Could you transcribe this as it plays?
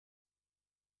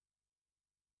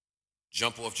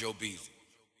Jump off Joe Beasley.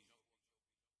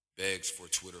 Begs for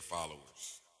Twitter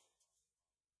followers.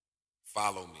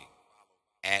 Follow me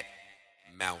at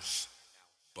Mouse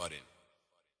Budden.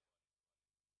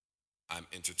 I'm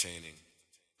entertaining,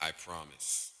 I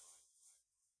promise.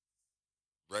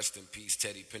 Rest in peace,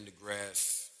 Teddy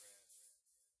Pendergrass.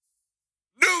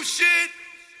 New shit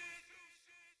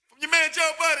from your man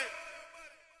Joe Budden.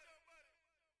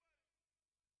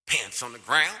 Pants on the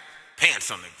ground,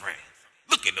 pants on the ground.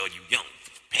 Look at all you young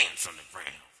pants on the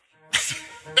ground.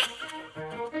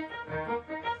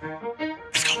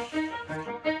 Let's go.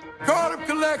 Cardim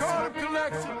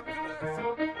collection.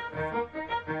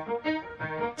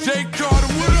 Jay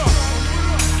Cardim, what up?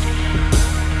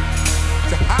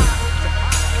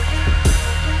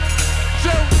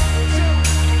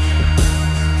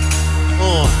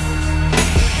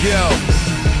 Yo,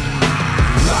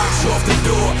 locks off the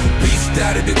door, beast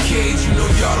out of the cage. You know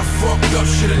y'all done fucked up,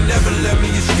 should've never let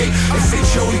me escape. They say,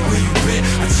 Joey, where you been?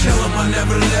 I tell them I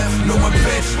never left. Know my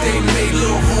bed stay made,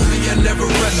 little homie, I never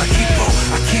rest. I keep on.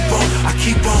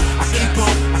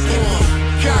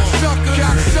 Cocksucker. I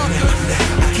keep on.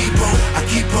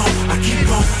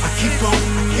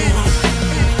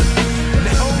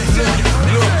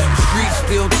 Look, streets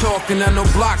still talking, I know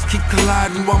blocks keep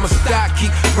colliding while my stock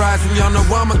keep rising. Y'all know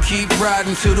I'ma keep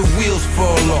riding till the wheels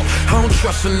fall off. I don't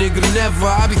trust a nigga never,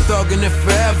 I be thugging it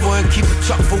forever and keep it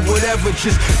tough for whatever.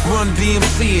 Just run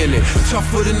DMC in it,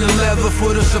 tougher than the leather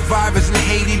for the survivors in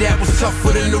Haiti. That was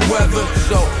tougher than the weather.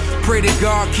 So pray that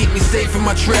God keep me safe in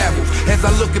my travels. As I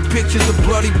look at pictures of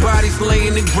bloody bodies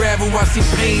laying in gravel, I see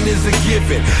pain is a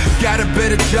given. Got a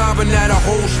better job and now the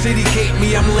whole city hate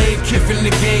me. I'm Lane Kiffin, the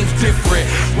game's different.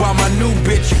 While my new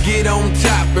bitch get on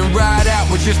top and ride out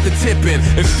with just the tipping.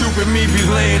 And stupid me be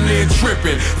laying there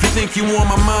tripping. If you think you on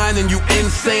my mind and you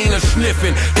insane or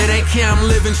sniffing, that ain't care, I'm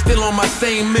living still on my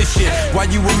same mission.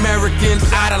 While you Americans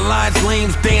out of lines,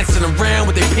 lames dancing around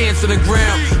with their pants on the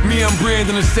ground. Me, I'm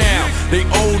Brandon the Sound. They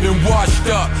old and washed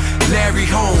up, Larry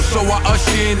home. So I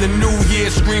usher in the new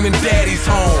year screaming daddy's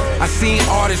home. I seen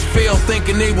artists fail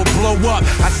thinking they would blow up.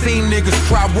 I seen niggas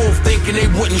cry wolf thinking they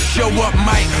wouldn't show up.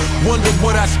 Might wonder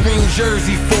what I scream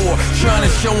Jersey for. Trying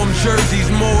to show them Jersey's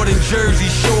more than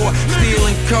Jersey Shore.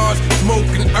 Stealing cars,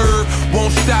 smoking herb.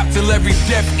 Won't stop till every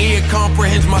deaf ear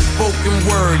comprehends my spoken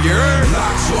word. You heard?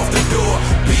 Locks off the door,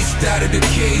 beast out of the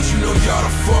cage. You know y'all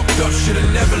done fucked up, should've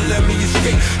never let me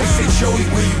escape. They say, Joey,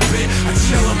 where you been? I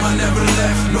tell them I never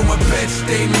left. Know my bed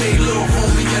stay made, little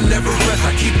homie, I never rest.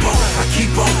 I keep on.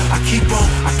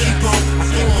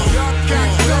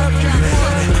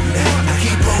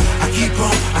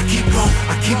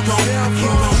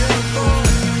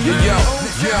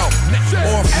 Yo,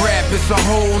 off rap, it's a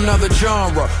whole nother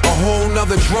genre, a whole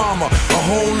nother drama, a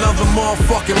whole nother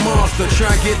motherfucking monster.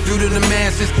 Try and get through to the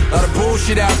masses, lot of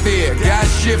bullshit out there. Gotta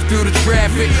shift through the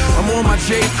traffic. I'm on my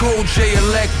J. Cole,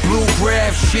 J-Elect,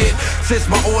 bluegrass shit. Since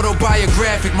my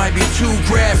autobiographic might be too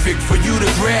graphic for you to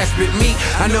grasp it. Me,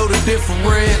 I know the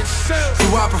difference,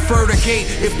 so I prefer to hate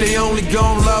if they only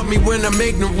gon' love me when I'm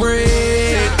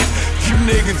ignorant. You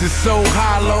niggas is so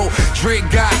hollow. Drake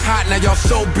got hot, now y'all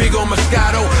so big on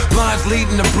Moscato. Blinds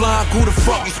leading the blind, who the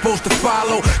fuck you supposed to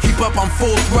follow? Keep up on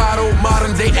full throttle,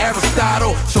 modern day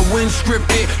Aristotle. So when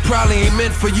scripted, probably ain't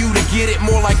meant for you to get it.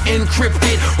 More like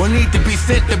encrypted, or need to be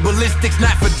sent to ballistics,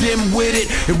 not for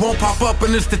dim-witted. It won't pop up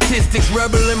in the statistics.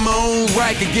 Rebel in my own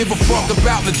right, can give a fuck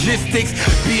about logistics.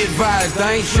 Be advised,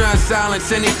 I ain't trying to silence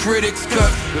any critics,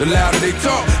 cause the louder they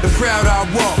talk, the prouder I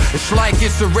walk. It's like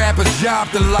it's a rapper's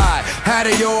job to lie. How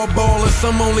they all ballin',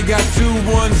 some only got 2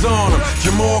 1s on them.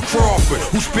 Jamal Crawford,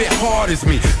 who spit hard as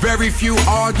me. Very few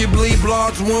arguably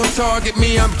blogs won't target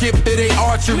me. I'm gifted at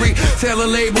archery,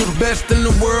 telling labels best in the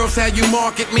world's how you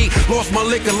market me. Lost my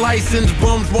liquor license,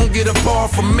 bums won't get a bar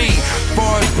from me.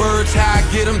 Far as birds, how I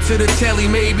get them to the telly,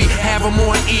 maybe have them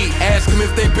on E. Ask them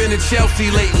if they been to Chelsea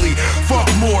lately. Fuck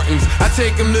Morton's, I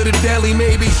take them to the deli,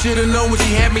 maybe. Should've known when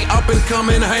she had me up and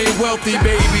coming, I ain't wealthy,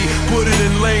 baby. Put it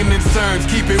in layman's terms,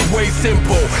 keep it way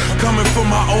simple. Coming from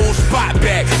my old spot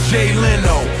back, Jay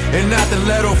Leno. And not to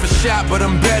let off a shot, but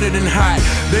I'm better than hot.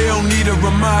 They don't need a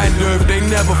reminder if they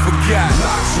never forgot.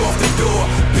 Locks off the door,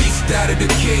 beast out of the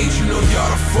cage. You know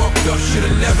y'all done fucked up,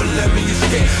 should've never let me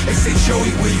escape. They say,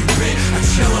 Joey, where you been? I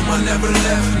tell them I never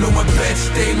left. Know my bed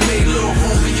stay made, little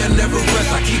homie, I never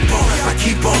rest. I keep on.